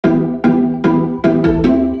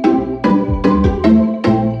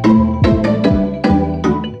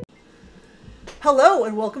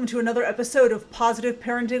and welcome to another episode of Positive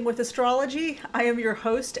Parenting with Astrology. I am your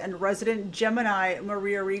host and resident Gemini,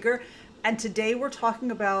 Maria Riegger, and today we're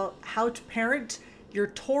talking about how to parent your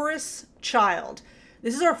Taurus child.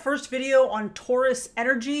 This is our first video on Taurus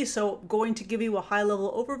energy, so I'm going to give you a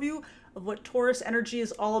high-level overview of what Taurus energy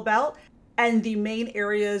is all about and the main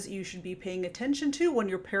areas you should be paying attention to when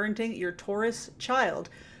you're parenting your Taurus child.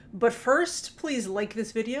 But first, please like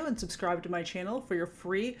this video and subscribe to my channel for your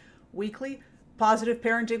free weekly Positive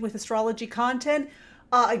Parenting with Astrology content.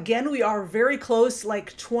 Again, we are very close,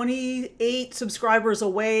 like 28 subscribers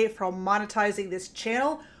away from monetizing this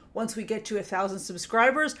channel. Once we get to 1,000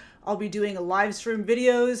 subscribers, I'll be doing live stream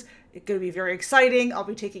videos. It's going to be very exciting. I'll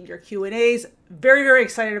be taking your Q&As. Very, very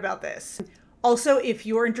excited about this. Also, if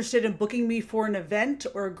you're interested in booking me for an event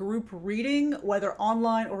or a group reading, whether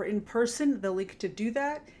online or in person, the link to do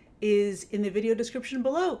that is in the video description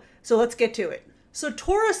below. So let's get to it. So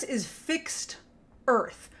Taurus is fixed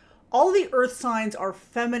Earth. All the Earth signs are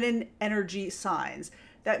feminine energy signs.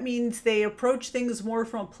 That means they approach things more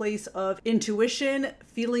from a place of intuition,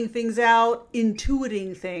 feeling things out,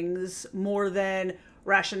 intuiting things more than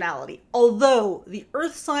rationality. Although the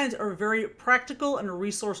Earth signs are very practical and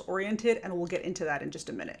resource oriented, and we'll get into that in just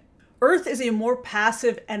a minute. Earth is a more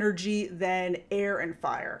passive energy than air and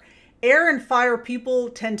fire. Air and fire people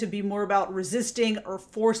tend to be more about resisting or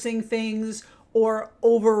forcing things or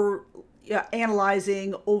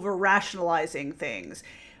analyzing, over rationalizing things.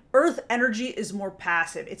 Earth energy is more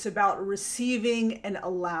passive. It's about receiving and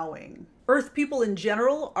allowing. Earth people in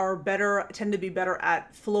general tend to be better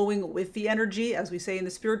at flowing with the energy, as we say in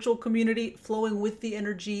the spiritual community, flowing with the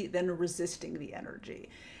energy than resisting the energy.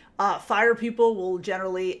 Fire people will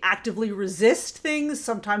generally actively resist things.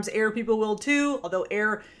 Sometimes air people will too, although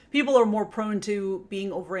air people are more prone to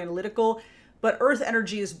being over analytical. But Earth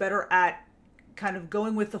energy is better at kind of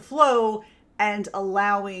going with the flow and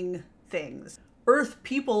allowing things. Earth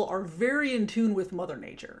people are very in tune with Mother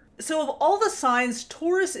Nature. So of all the signs,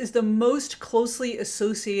 Taurus is the most closely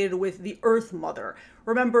associated with the Earth Mother.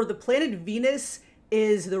 Remember, the planet Venus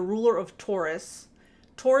is the ruler of Taurus.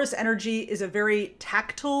 Taurus energy is a very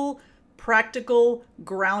tactile, practical,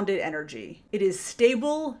 grounded energy. It is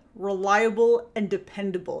stable, reliable, and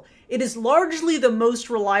dependable. It is largely the most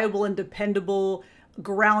reliable and dependable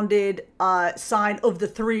grounded sign of the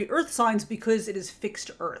three Earth signs because it is fixed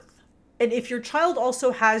Earth. And if your child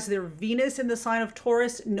also has their Venus in the sign of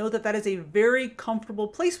Taurus, know that that is a very comfortable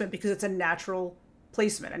placement because it's a natural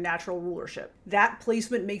placement, a natural rulership. That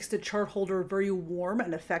placement makes the chart holder very warm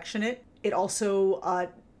and affectionate. It also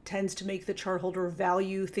tends to make the chart holder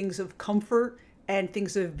value things of comfort and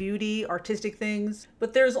things of beauty, artistic things.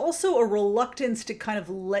 But there's also a reluctance to kind of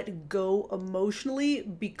let go emotionally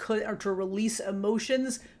or to release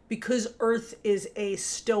emotions because Earth is a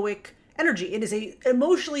stoic energy. It is a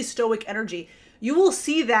emotionally stoic energy. You will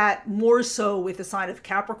see that more so with the sign of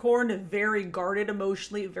Capricorn, very guarded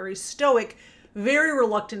emotionally, very stoic, very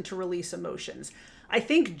reluctant to release emotions. I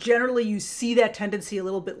think generally you see that tendency a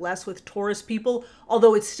little bit less with Taurus people,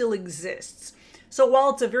 although it still exists. So while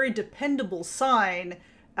it's a very dependable sign,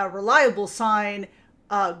 a reliable sign,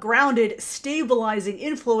 grounded, stabilizing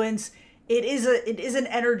influence, it is an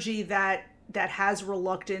energy that has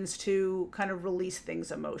reluctance to kind of release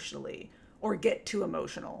things emotionally or get too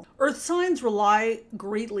emotional. Earth signs rely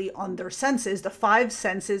greatly on their senses, the five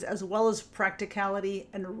senses, as well as practicality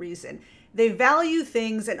and reason. They value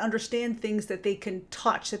things and understand things that they can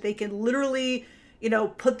touch, that they can literally,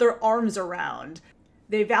 put their arms around.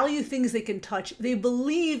 They value things they can touch. They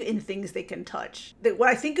believe in things they can touch. When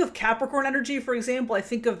I think of Capricorn energy, for example, I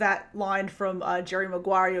think of that line from Jerry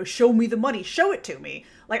Maguire, show me the money, show it to me.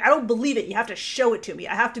 Like, I don't believe it. You have to show it to me.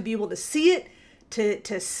 I have to be able to see it,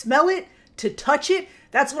 to smell it, to touch it.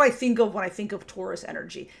 That's what I think of when I think of Taurus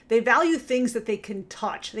energy. They value things that they can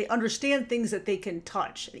touch. They understand things that they can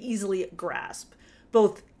touch and easily grasp.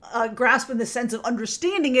 Both grasp in the sense of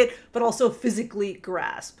understanding it, but also physically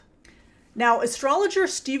grasp. Now, astrologer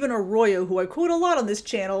Stephen Arroyo, who I quote a lot on this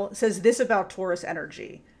channel, says this about Taurus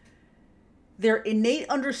energy. Their innate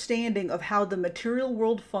understanding of how the material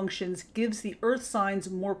world functions gives the Earth signs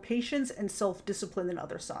more patience and self-discipline than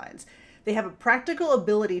other signs. They have a practical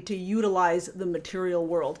ability to utilize the material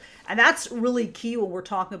world. And that's really key when we're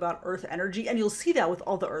talking about Earth energy. And you'll see that with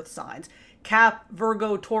all the Earth signs. Cap,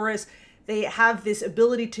 Virgo, Taurus. They have this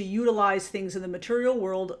ability to utilize things in the material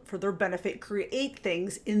world for their benefit, create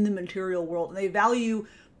things in the material world, and they value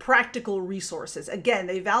practical resources. Again,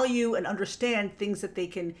 they value and understand things that they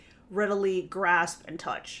can readily grasp and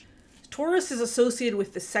touch. Taurus is associated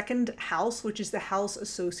with the second house, which is the house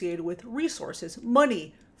associated with resources,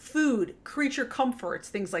 money, food, creature comforts,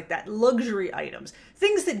 things like that, luxury items,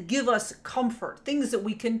 things that give us comfort, things that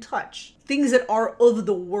we can touch, things that are of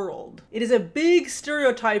the world. It is a big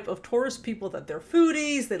stereotype of Taurus people that they're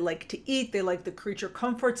foodies, they like to eat, they like the creature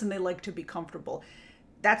comforts, and they like to be comfortable.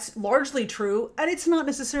 That's largely true, and it's not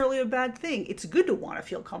necessarily a bad thing. It's good to want to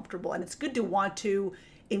feel comfortable, and it's good to want to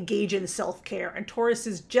engage in self-care, and Taurus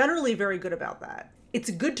is generally very good about that. It's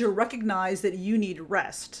good to recognize that you need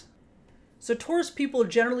rest. So Taurus people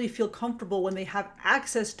generally feel comfortable when they have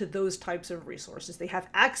access to those types of resources. They have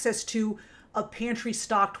access to a pantry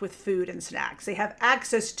stocked with food and snacks. They have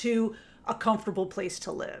access to a comfortable place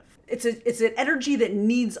to live. It's an energy that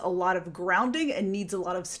needs a lot of grounding and needs a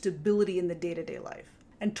lot of stability in the day-to-day life.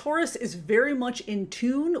 And Taurus is very much in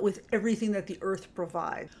tune with everything that the earth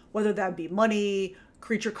provides, whether that be money,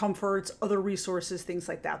 creature comforts, other resources, things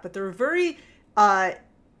like that. But they're very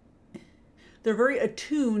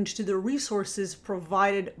attuned to the resources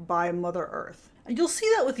provided by Mother Earth. And you'll see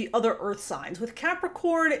that with the other earth signs. With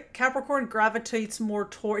Capricorn, Capricorn gravitates more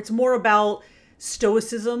toward, it's more about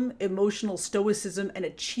stoicism, emotional stoicism, and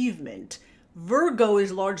achievement. Virgo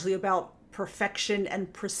is largely about perfection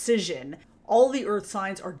and precision. All the earth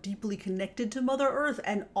signs are deeply connected to Mother Earth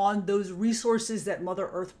and on those resources that Mother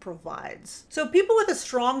Earth provides. So people with a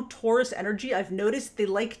strong Taurus energy, I've noticed they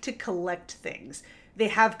like to collect things. They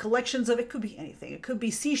have collections of, it could be anything. It could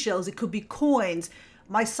be seashells, it could be coins.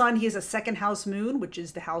 My son, he has a second house moon, which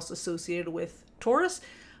is the house associated with Taurus.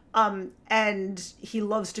 And he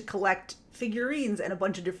loves to collect figurines and a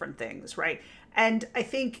bunch of different things, right? And I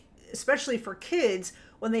think, especially for kids,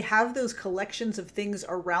 when they have those collections of things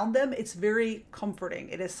around them, it's very comforting.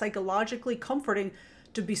 It is psychologically comforting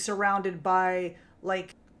to be surrounded by,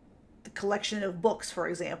 like, the collection of books, for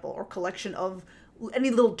example, or collection of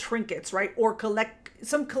any little trinkets, right? Or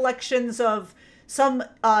some collections of some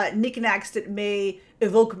knickknacks that may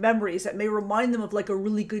evoke memories, that may remind them of like a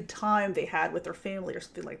really good time they had with their family or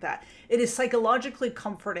something like that. It is psychologically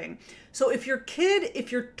comforting. So if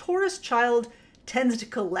your Taurus child tends to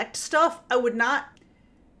collect stuff, I would not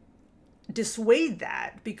dissuade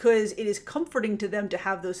that, because it is comforting to them to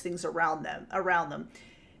have those things around them.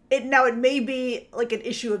 It may be like an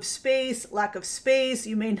issue of space, lack of space.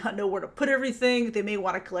 You may not know where to put everything. They may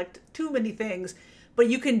want to collect too many things, but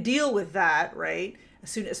you can deal with that, right?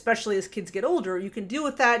 Especially as kids get older, you can deal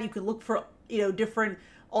with that. You can look for, different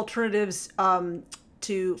alternatives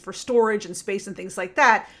for storage and space and things like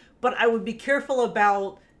that. But I would be careful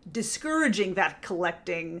about discouraging that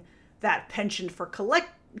collecting, that penchant for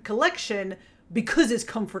collection, because it's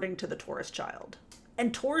comforting to the Taurus child.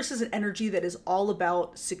 And Taurus is an energy that is all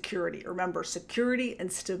about security. Remember, security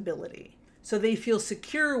and stability. So they feel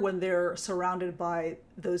secure when they're surrounded by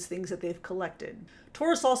those things that they've collected.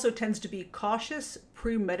 Taurus also tends to be cautious,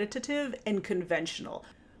 premeditative, and conventional.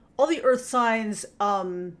 All the earth signs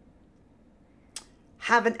have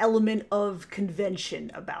an element of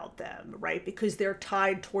convention about them, right? Because they're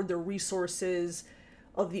tied toward the resources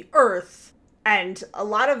of the earth. And a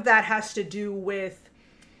lot of that has to do with,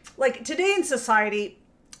 like, today in society,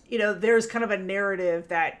 there's kind of a narrative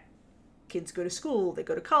that kids go to school, they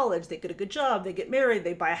go to college, they get a good job, they get married,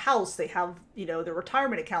 they buy a house, they have, their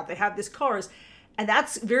retirement account, they have these cars. And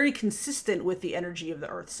that's very consistent with the energy of the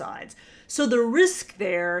earth signs. So the risk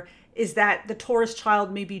there is that the Taurus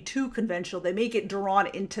child may be too conventional. They may get drawn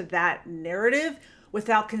into that narrative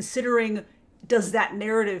without considering, does that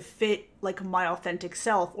narrative fit like my authentic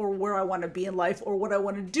self, or where I want to be in life, or what I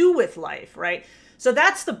want to do with life, right? So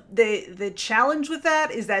that's the challenge with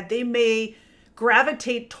that, is that they may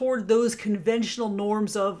gravitate toward those conventional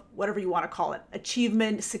norms of whatever you want to call it,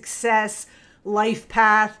 achievement, success, life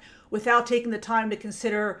path, without taking the time to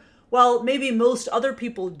consider, well, maybe most other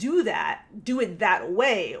people do it that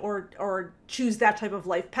way, or choose that type of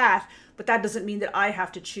life path, but that doesn't mean that I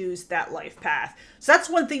have to choose that life path. So that's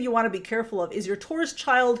one thing you want to be careful of. Is your Taurus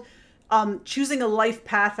child choosing a life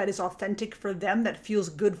path that is authentic for them, that feels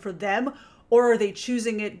good for them, or are they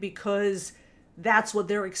choosing it because that's what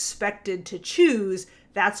they're expected to choose,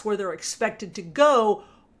 that's where they're expected to go,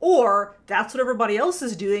 or that's what everybody else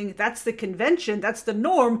is doing, that's the convention, that's the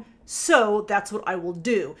norm, so that's what I will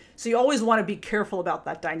do. So you always want to be careful about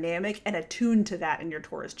that dynamic and attune to that in your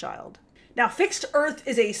Taurus child. Now, fixed earth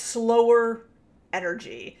is a slower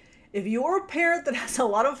energy. If you're a parent that has a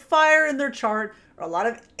lot of fire in their chart or a lot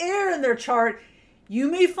of air in their chart, you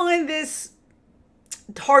may find this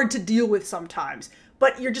hard to deal with sometimes.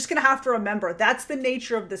 But you're just going to have to remember, that's the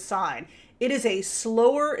nature of the sign. It's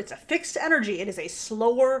a fixed energy. It is a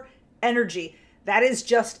slower energy. That is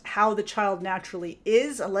just how the child naturally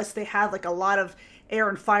is, unless they have like a lot of air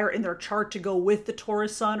and fire in their chart to go with the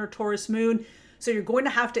Taurus sun or Taurus moon. So you're going to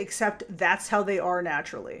have to accept that's how they are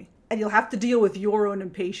naturally. And you'll have to deal with your own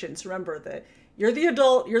impatience. Remember that you're the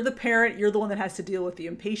adult, you're the parent, you're the one that has to deal with the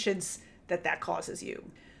impatience that causes you.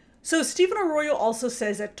 So Stephen Arroyo also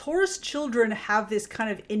says that Taurus children have this kind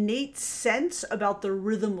of innate sense about the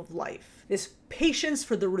rhythm of life, this patience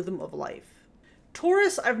for the rhythm of life.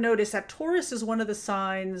 Taurus, I've noticed that Taurus is one of the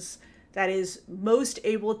signs that is most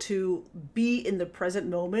able to be in the present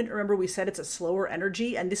moment. Remember, we said it's a slower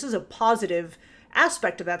energy, and this is a positive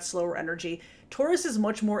aspect of that slower energy. Taurus is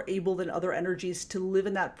much more able than other energies to live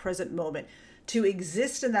in that present moment, to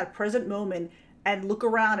exist in that present moment and look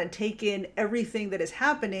around and take in everything that is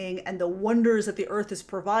happening and the wonders that the earth is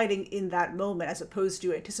providing in that moment, as opposed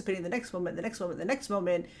to anticipating the next moment, the next moment, the next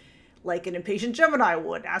moment, like an impatient Gemini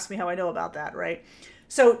would. Ask me how I know about that, right?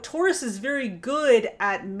 So Taurus is very good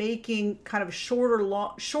at making kind of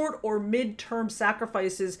short or mid-term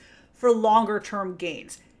sacrifices for longer-term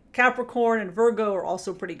gains. Capricorn and Virgo are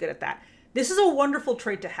also pretty good at that. This is a wonderful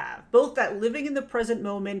trait to have, both that living in the present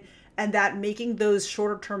moment and that making those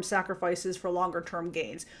shorter-term sacrifices for longer-term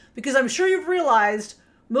gains. Because I'm sure you've realized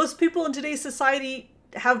most people in today's society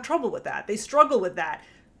have trouble with that. They struggle with that,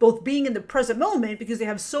 both being in the present moment because they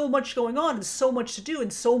have so much going on and so much to do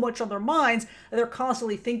and so much on their minds that they're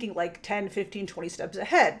constantly thinking like 10, 15, 20 steps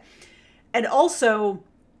ahead. And also,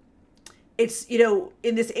 it's, you know,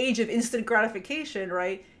 in this age of instant gratification,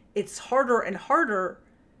 right, it's harder and harder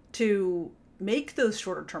to make those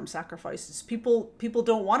shorter term sacrifices. People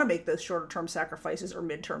don't want to make those shorter term sacrifices or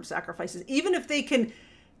midterm sacrifices. Even if they can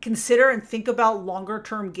consider and think about longer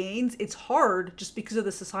term gains, it's hard just because of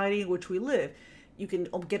the society in which we live. You can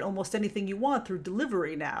get almost anything you want through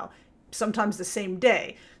delivery now, sometimes the same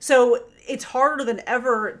day. So it's harder than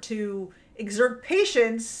ever to exert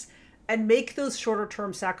patience and make those shorter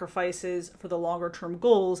term sacrifices for the longer term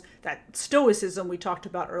goals, that stoicism we talked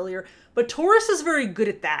about earlier. But Taurus is very good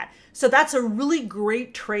at that. So that's a really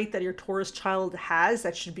great trait that your Taurus child has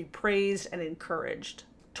that should be praised and encouraged.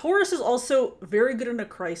 Taurus is also very good in a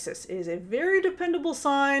crisis. It is a very dependable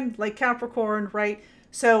sign, like Capricorn, right?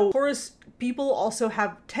 So Taurus people also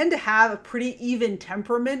tend to have a pretty even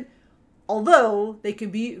temperament, although they can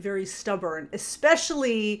be very stubborn,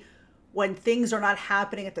 especially when things are not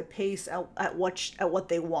happening at the pace at what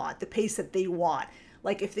they want, the pace that they want.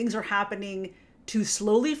 Like if things are happening too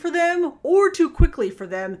slowly for them or too quickly for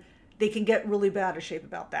them, they can get really bad of shape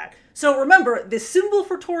about that. So remember, the symbol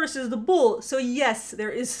for Taurus is the bull. So yes, there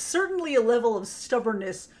is certainly a level of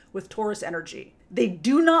stubbornness with Taurus energy. They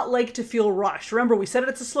do not like to feel rushed. Remember, we said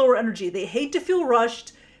it's a slower energy. They hate to feel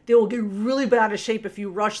rushed. They will get really bad of shape if you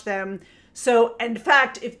rush them. So, in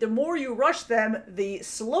fact, if the more you rush them, the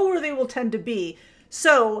slower they will tend to be.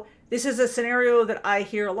 So, this is a scenario that I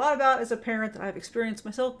hear a lot about as a parent that I've experienced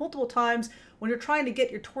myself multiple times when you're trying to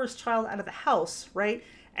get your Taurus child out of the house, right?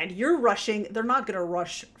 And you're rushing, they're not going to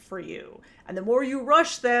rush for you. And the more you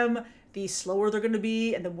rush them, the slower they're going to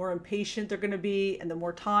be, and the more impatient they're going to be, and the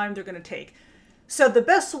more time they're going to take. So the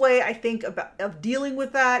best way I think of dealing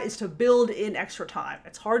with that is to build in extra time.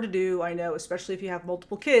 It's hard to do, I know, especially if you have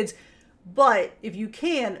multiple kids. But if you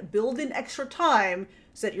can, build in extra time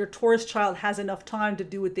so that your Taurus child has enough time to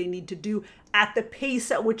do what they need to do at the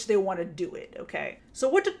pace at which they want to do it, okay? So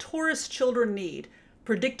what do Taurus children need?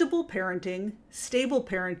 Predictable parenting, stable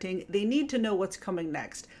parenting. They need to know what's coming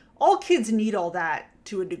next. All kids need all that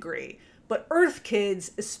to a degree. But Earth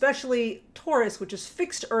kids, especially Taurus, which is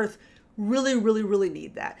fixed Earth, really, really, really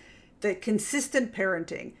need that. The consistent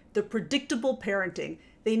parenting, the predictable parenting.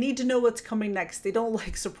 They need to know what's coming next. They don't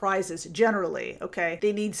like surprises generally, okay?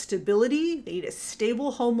 They need stability. They need a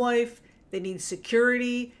stable home life. They need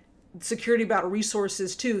security about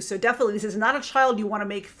resources too. So definitely this is not a child you want to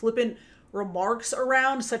make flippant remarks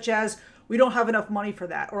around, such as, we don't have enough money for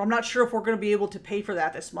that, or I'm not sure if we're going to be able to pay for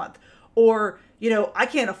that this month, or, you know, I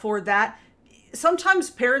can't afford that. Sometimes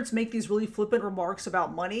parents make these really flippant remarks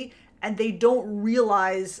about money and they don't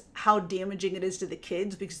realize how damaging it is to the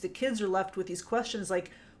kids, because the kids are left with these questions like,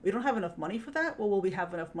 we don't have enough money for that? Well, will we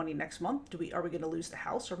have enough money next month? Are we going to lose the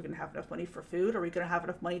house? Are we going to have enough money for food? Are we going to have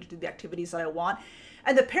enough money to do the activities that I want?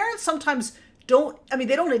 And the parents sometimes they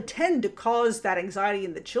don't intend to cause that anxiety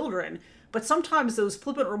in the children, but sometimes those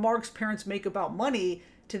flippant remarks parents make about money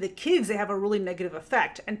to the kids, they have a really negative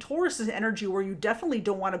effect. And Taurus is energy where you definitely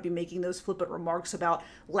don't want to be making those flippant remarks about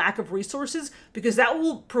lack of resources, because that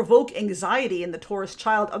will provoke anxiety in the Taurus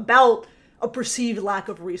child about a perceived lack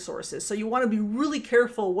of resources. So you want to be really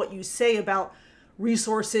careful what you say about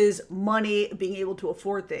resources, money, being able to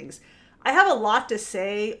afford things. I have a lot to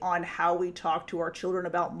say on how we talk to our children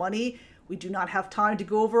about money. We do not have time to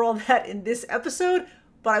go over all that in this episode,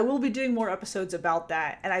 but I will be doing more episodes about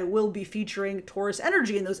that, and I will be featuring Taurus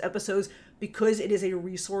energy in those episodes because it is a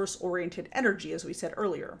resource-oriented energy, as we said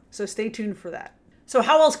earlier. So stay tuned for that. So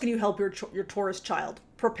how else can you help your Taurus child?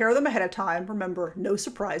 Prepare them ahead of time. Remember, no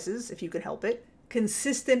surprises if you can help it.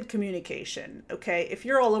 Consistent communication, okay? If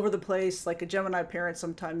you're all over the place, like a Gemini parent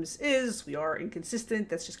sometimes is, we are inconsistent,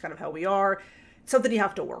 that's just kind of how we are. It's something you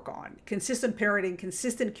have to work on. Consistent parenting,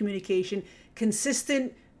 consistent communication,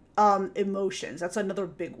 consistent emotions. That's another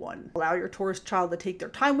big one. Allow your Taurus child to take their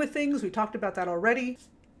time with things. We talked about that already.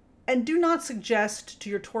 And do not suggest to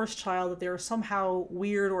your Taurus child that they are somehow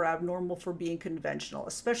weird or abnormal for being conventional,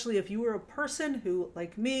 especially if you are a person who,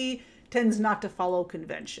 like me, tends not to follow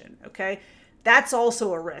convention, okay? That's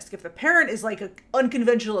also a risk. If the parent is like an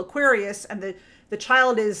unconventional Aquarius and the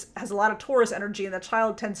child has a lot of Taurus energy and the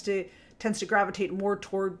child tends to gravitate more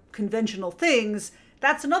toward conventional things,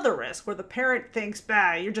 that's another risk where the parent thinks,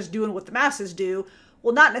 bah, you're just doing what the masses do.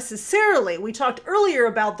 Well, not necessarily. We talked earlier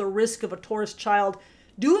about the risk of a Taurus child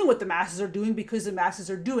doing what the masses are doing because the masses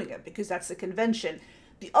are doing it, because that's the convention.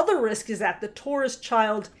 The other risk is that the Taurus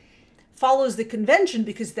child follows the convention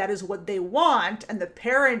because that is what they want, and the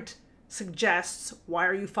parent suggests, why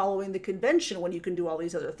are you following the convention when you can do all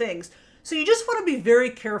these other things? So you just want to be very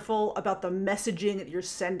careful about the messaging that you're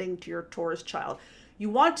sending to your Taurus child. You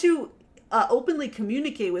want to openly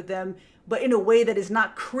communicate with them, but in a way that is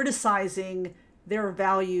not criticizing their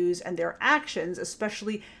values and their actions,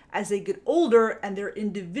 especially as they get older and they're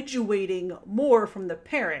individuating more from the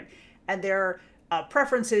parent, and their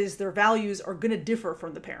preferences, their values are going to differ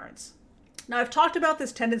from the parents. Now, I've talked about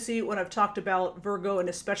this tendency when I've talked about Virgo and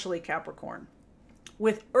especially Capricorn.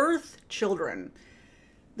 With Earth children,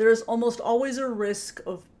 there's almost always a risk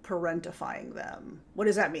of parentifying them. What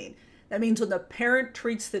does that mean? That means when the parent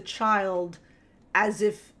treats the child as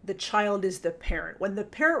if the child is the parent. When the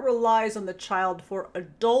parent relies on the child for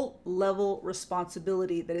adult level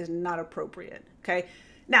responsibility that is not appropriate, okay?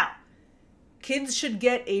 Now, kids should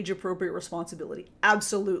get age-appropriate responsibility.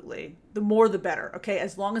 Absolutely. The more, the better, okay?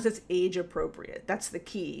 As long as it's age-appropriate. That's the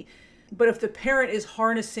key. But if the parent is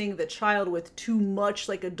harnessing the child with too much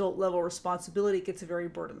like adult-level responsibility, it gets very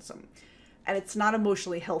burdensome. And it's not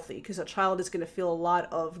emotionally healthy because a child is going to feel a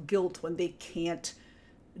lot of guilt when they can't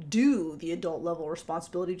do the adult-level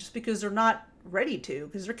responsibility just because they're not ready to,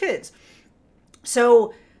 because they're kids.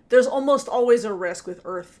 So there's almost always a risk with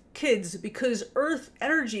Earth kids because Earth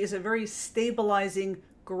energy is a very stabilizing,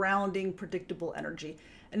 grounding, predictable energy.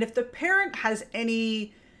 And if the parent has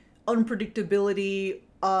any unpredictability,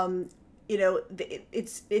 you know,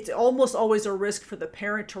 it's almost always a risk for the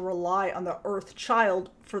parent to rely on the Earth child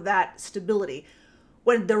for that stability,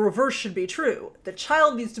 when the reverse should be true. The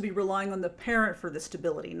child needs to be relying on the parent for the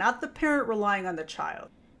stability, not the parent relying on the child.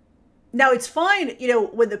 Now, it's fine, you know,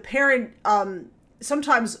 when the parent,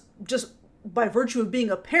 sometimes just by virtue of being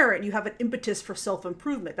a parent, you have an impetus for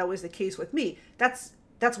self-improvement. That was the case with me. That's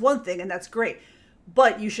one thing, and that's great.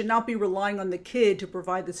 But you should not be relying on the kid to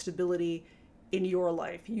provide the stability in your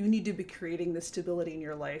life. You need to be creating the stability in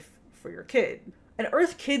your life for your kid. And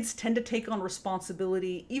Earth kids tend to take on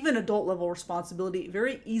responsibility, even adult level responsibility,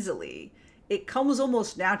 very easily. It comes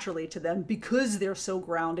almost naturally to them because they're so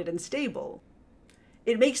grounded and stable.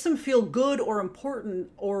 It makes them feel good or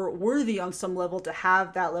important or worthy on some level to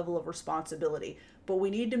have that level of responsibility. But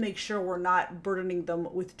we need to make sure we're not burdening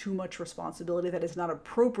them with too much responsibility that is not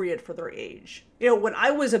appropriate for their age. You know, when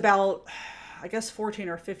I was about, I guess 14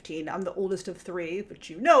 or 15, I'm the oldest of three, but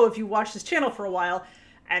you know, if you watch this channel for a while,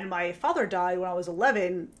 and my father died when I was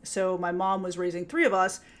 11, so my mom was raising three of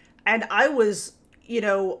us, and I was, you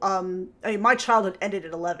know, I mean, my childhood ended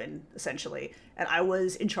at 11, essentially, and I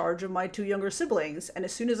was in charge of my two younger siblings, and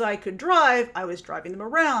as soon as I could drive, I was driving them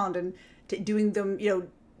around and doing them, you know,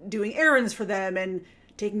 doing errands for them and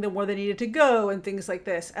taking them where they needed to go and things like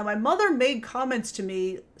this. And my mother made comments to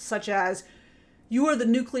me such as, "You are the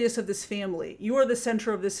nucleus of this family. You are the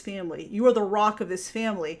center of this family. You are the rock of this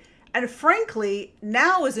family." And frankly,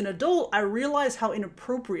 now as an adult, I realize how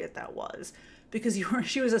inappropriate that was, because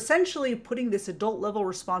she was essentially putting this adult level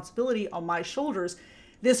responsibility on my shoulders,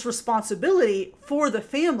 this responsibility for the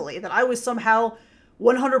family, that I was somehow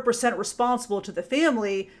 100% responsible to the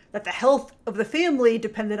family, that the health of the family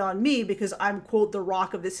depended on me because I'm, quote, the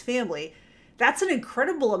rock of this family. That's an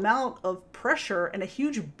incredible amount of pressure and a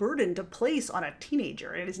huge burden to place on a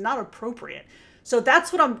teenager. It is not appropriate. So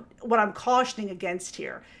that's what I'm cautioning against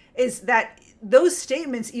here, is that those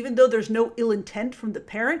statements, even though there's no ill intent from the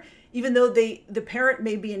parent, even though the parent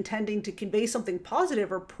may be intending to convey something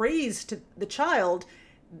positive or praise to the child,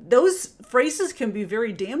 those phrases can be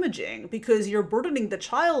very damaging because you're burdening the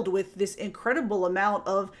child with this incredible amount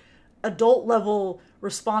of adult level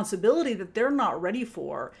responsibility that they're not ready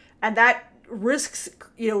for. And that risks,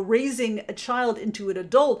 raising a child into an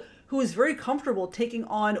adult who is very comfortable taking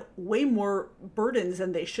on way more burdens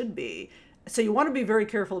than they should be. So you want to be very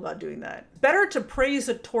careful about doing that. Better to praise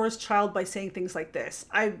a Taurus child by saying things like this: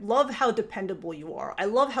 I love how dependable you are. I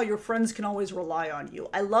love how your friends can always rely on you.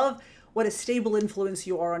 I love what a stable influence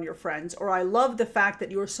you are on your friends. Or I love the fact that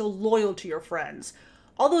you are so loyal to your friends.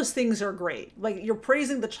 All those things are great. Like, you're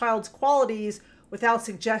praising the child's qualities without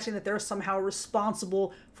suggesting that they're somehow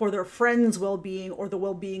responsible for their friends' well-being or the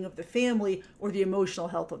well-being of the family or the emotional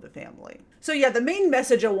health of the family. So yeah, the main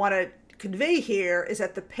message I want to convey here is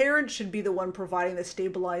that the parent should be the one providing the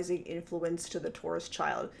stabilizing influence to the Taurus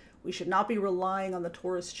child. We should not be relying on the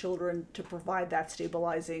Taurus children to provide that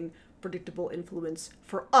stabilizing, predictable influence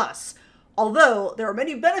for us. Although there are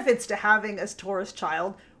many benefits to having a Taurus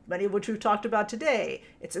child, many of which we've talked about today.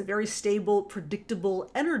 It's a very stable,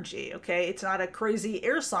 predictable energy, okay? It's not a crazy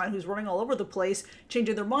air sign who's running all over the place,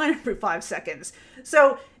 changing their mind every 5 seconds.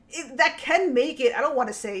 So that can make it, I don't want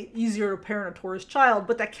to say easier to parent a Taurus child,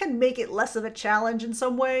 but that can make it less of a challenge in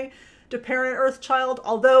some way to parent an Earth child,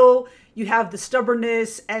 although you have the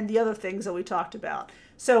stubbornness and the other things that we talked about.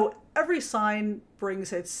 So every sign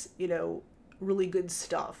brings its, really good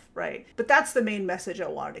stuff, right? But that's the main message I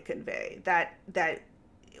wanted to convey, that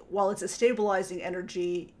while it's a stabilizing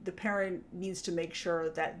energy, the parent needs to make sure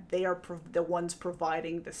that they are the ones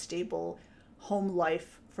providing the stable home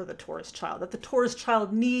life for the Taurus child, that the Taurus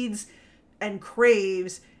child needs and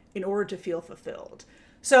craves in order to feel fulfilled.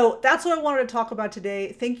 So that's what I wanted to talk about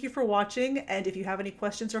today. Thank you for watching. And if you have any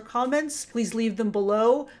questions or comments, please leave them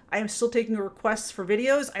below. I am still taking requests for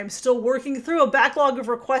videos. I'm still working through a backlog of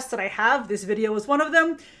requests that I have. This video is one of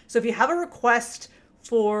them. So if you have a request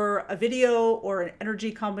for a video or an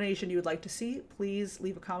energy combination you would like to see, please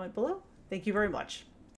leave a comment below. Thank you very much.